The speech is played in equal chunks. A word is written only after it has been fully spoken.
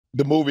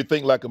The movie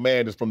Think Like a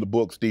Man is from the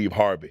book Steve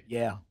Harvey.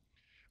 Yeah.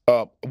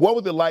 What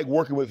was it like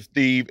working with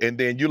Steve? And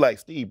then you like,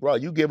 Steve, bro,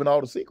 you giving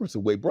all the secrets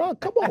away, bro.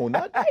 Come on,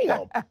 now,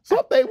 damn.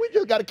 Something we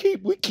just got to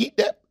keep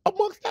that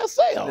amongst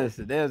ourselves.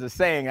 Listen, there's a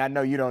saying I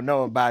know you don't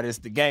know about. It's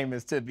the game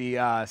is to be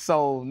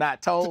sold,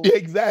 not told.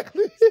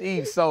 Exactly.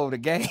 Steve sold the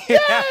game. Yeah,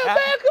 man,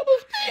 come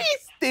on,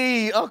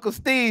 Steve. Uncle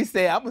Steve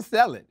said, I'm going to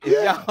sell it.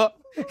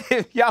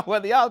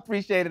 Whether y'all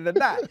appreciate it or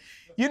not.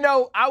 You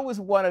know, I was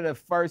one of the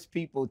first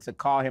people to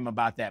call him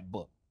about that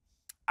book.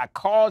 I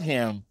called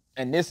him,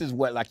 and this is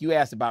what, like you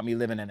asked about me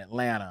living in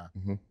Atlanta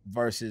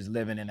versus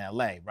living in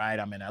LA, right?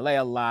 I'm in LA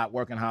a lot,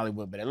 working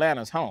Hollywood, but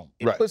Atlanta's home.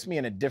 It puts me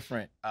in a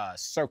different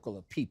circle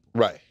of people.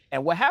 Right.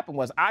 And what happened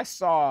was I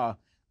saw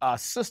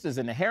sisters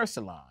in the hair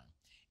salon,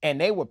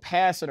 and they were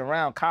passing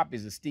around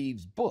copies of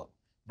Steve's book,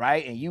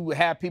 right? And you would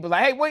have people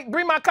like, hey, wait,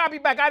 bring my copy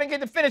back. I didn't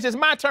get to finish. It's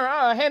my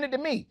turn. Hand it to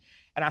me.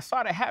 And I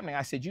saw that happening.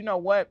 I said, you know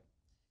what?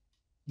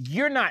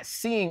 You're not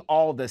seeing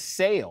all the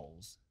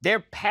sales. They're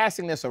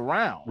passing this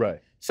around. Right.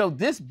 So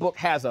this book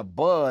has a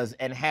buzz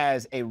and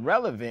has a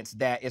relevance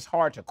that is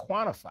hard to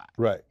quantify.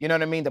 Right. You know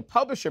what I mean? The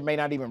publisher may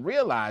not even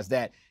realize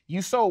that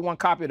you sold one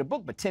copy of the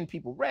book, but 10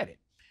 people read it.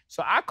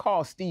 So I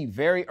called Steve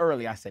very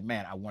early. I said,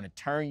 man, I want to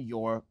turn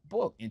your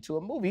book into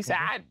a movie. He said,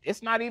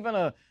 it's not even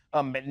a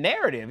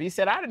narrative. He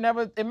said, I'd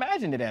never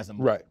imagined it as a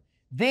movie. Right.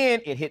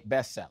 Then it hit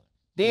bestseller.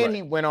 Then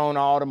he went on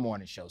all the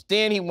morning shows.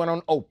 Then he went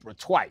on Oprah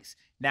twice.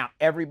 Now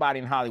everybody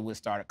in Hollywood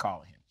started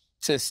calling him.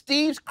 To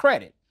Steve's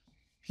credit,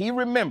 he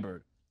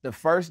remembered the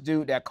first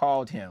dude that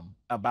called him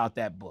about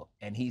that book.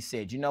 And he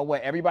said, you know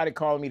what? Everybody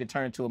calling me to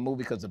turn into a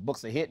movie because the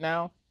book's a hit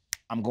now.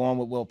 I'm going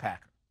with Will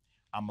Packer.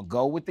 I'm going to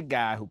go with the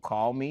guy who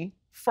called me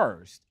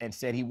first and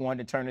said he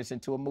wanted to turn this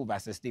into a movie. I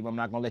said, Steve, I'm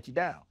not going to let you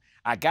down.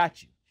 I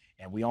got you.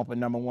 And we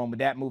opened #1 with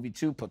that movie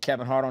too, put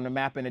Kevin Hart on the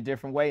map in a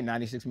different way.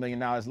 $96 million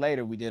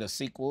later, we did a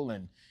sequel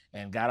and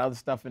got other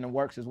stuff in the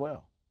works as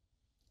well.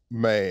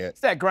 Man.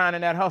 It's that grind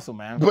and that hustle,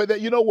 man. But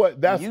you know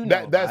what? That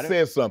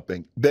says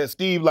something. That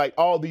Steve, like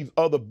all these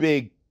other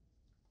big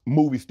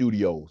movie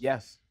studios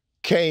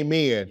came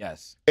in.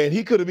 Yes. And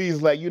he could have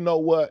easily like, you know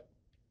what?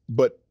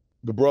 But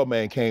the bro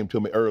man came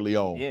to me early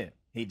on. Yeah,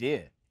 he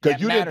did. Because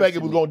you didn't think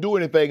it was going to do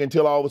anything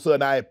until all of a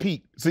sudden I had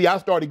peaked. See, I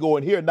started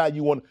going here. Now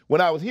you want,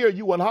 when I was here,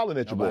 you weren't hollering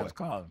at your boy. Nobody was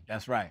calling.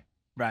 That's right.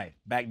 Right.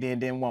 Back then,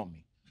 didn't want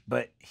me.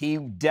 But he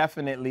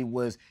definitely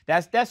was,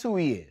 that's who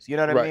he is. You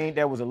know what I mean?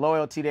 There was a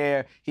loyalty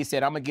there. He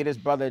said, I'm going to get his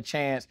brother a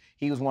chance.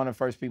 He was one of the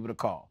first people to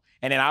call.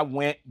 And then I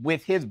went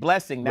with his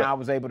blessing. Now I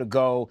was able to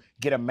go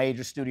get a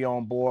major studio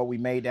on board. We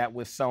made that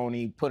with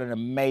Sony, put an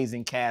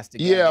amazing cast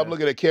together. Yeah, I'm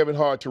looking at Kevin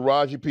Hart,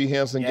 Taraji P.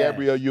 Henson,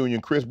 Gabrielle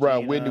Union, Chris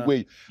Brown, Wendy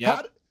Williams.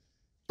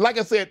 Like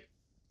I said,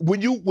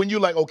 when you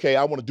like, okay,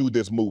 I want to do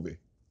this movie,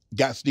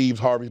 got Steve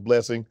Harvey's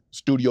blessing,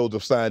 studios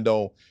have signed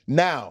on.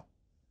 Now,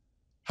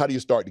 how do you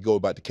start to go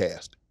about the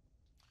cast?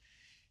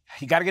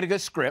 You got to get a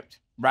good script,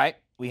 right?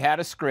 We had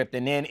a script,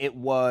 and then it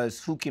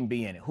was who can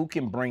be in it, who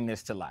can bring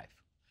this to life.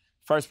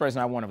 First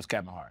person I wanted was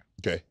Kevin Hart.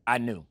 Okay. I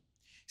knew.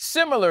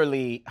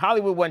 Similarly,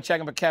 Hollywood wasn't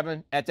checking for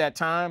Kevin at that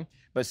time,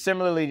 but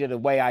similarly to the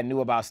way I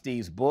knew about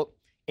Steve's book,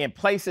 in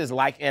places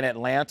like in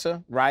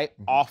Atlanta, right,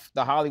 off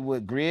the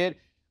Hollywood grid,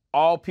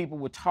 all people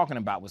were talking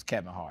about was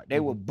Kevin Hart. They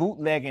were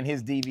bootlegging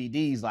his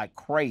DVDs like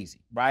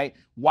crazy, right?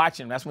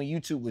 Watching, that's when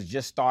YouTube was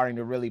just starting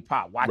to really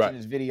pop. Watching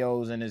his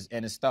videos and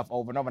his stuff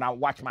over and over. And I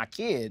watched my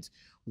kids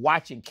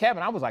watching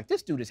Kevin. I was like,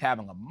 this dude is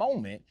having a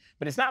moment,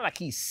 but it's not like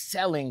he's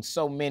selling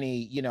so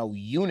many, you know,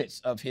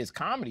 units of his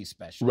comedy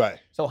special. Right.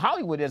 So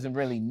Hollywood doesn't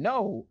really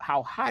know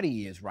how hot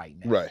he is right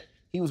now. Right.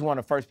 He was one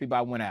of the first people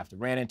I went after.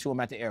 Ran into him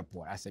at the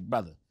airport. I said,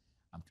 brother,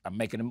 I'm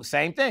making a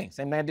same thing.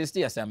 Same thing I did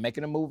this. I said, I'm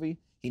making a movie.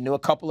 He knew a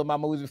couple of my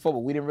movies before, but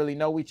we didn't really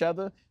know each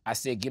other. I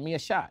said, give me a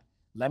shot.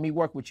 Let me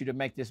work with you to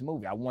make this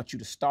movie. I want you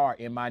to star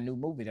in my new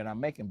movie that I'm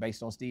making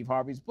based on Steve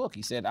Harvey's book.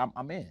 He said,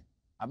 I'm in.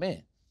 I'm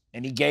in.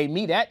 And he gave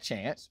me that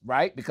chance,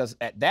 right? Because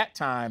at that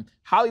time,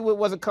 Hollywood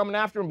wasn't coming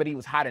after him, but he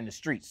was hot in the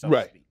streets, so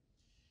to speak.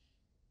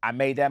 I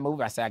made that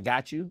movie. I said, I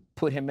got you.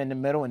 Put him in the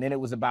middle. And then it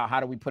was about how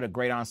do we put a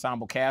great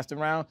ensemble cast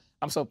around.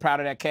 I'm so proud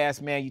of that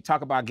cast, man. You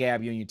talk about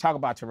Gab Union, you talk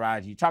about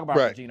Taraji, you talk about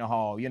Regina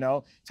Hall, you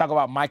know, talk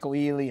about Michael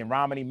Ealy and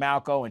Romany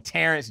Malco and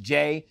Terrence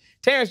J.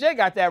 Terrence J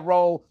got that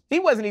role. He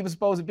wasn't even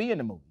supposed to be in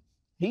the movie.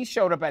 He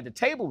showed up at the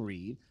table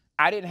read.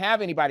 I didn't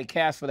have anybody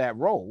cast for that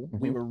role.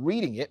 We were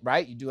reading it,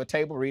 right? You do a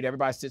table read.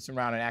 Everybody sits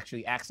around and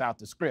actually acts out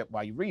the script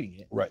while you're reading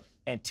it. Right.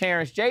 And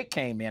Terrence J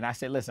came in. I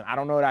said, listen, I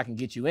don't know that I can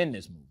get you in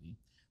this movie,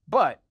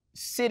 but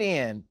sit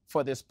in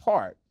for this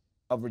part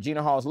of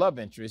Regina Hall's love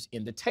interest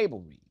in the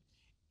table read.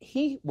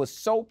 He was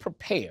so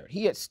prepared.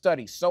 He had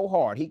studied so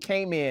hard. He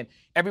came in,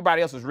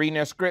 everybody else was reading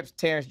their scripts.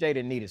 Terrence J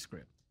didn't need a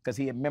script because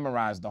he had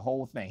memorized the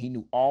whole thing. He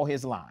knew all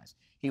his lines.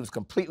 He was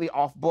completely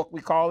off book,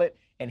 we call it,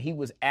 and he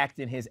was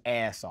acting his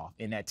ass off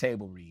in that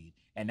table read,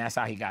 and that's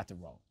how he got the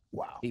role.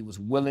 Wow. He was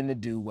willing to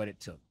do what it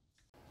took.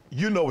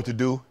 You know what to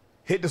do.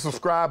 Hit the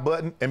subscribe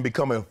button and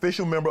become an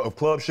official member of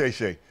Club Shay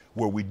Shay,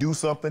 where we do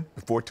something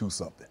before two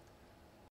something.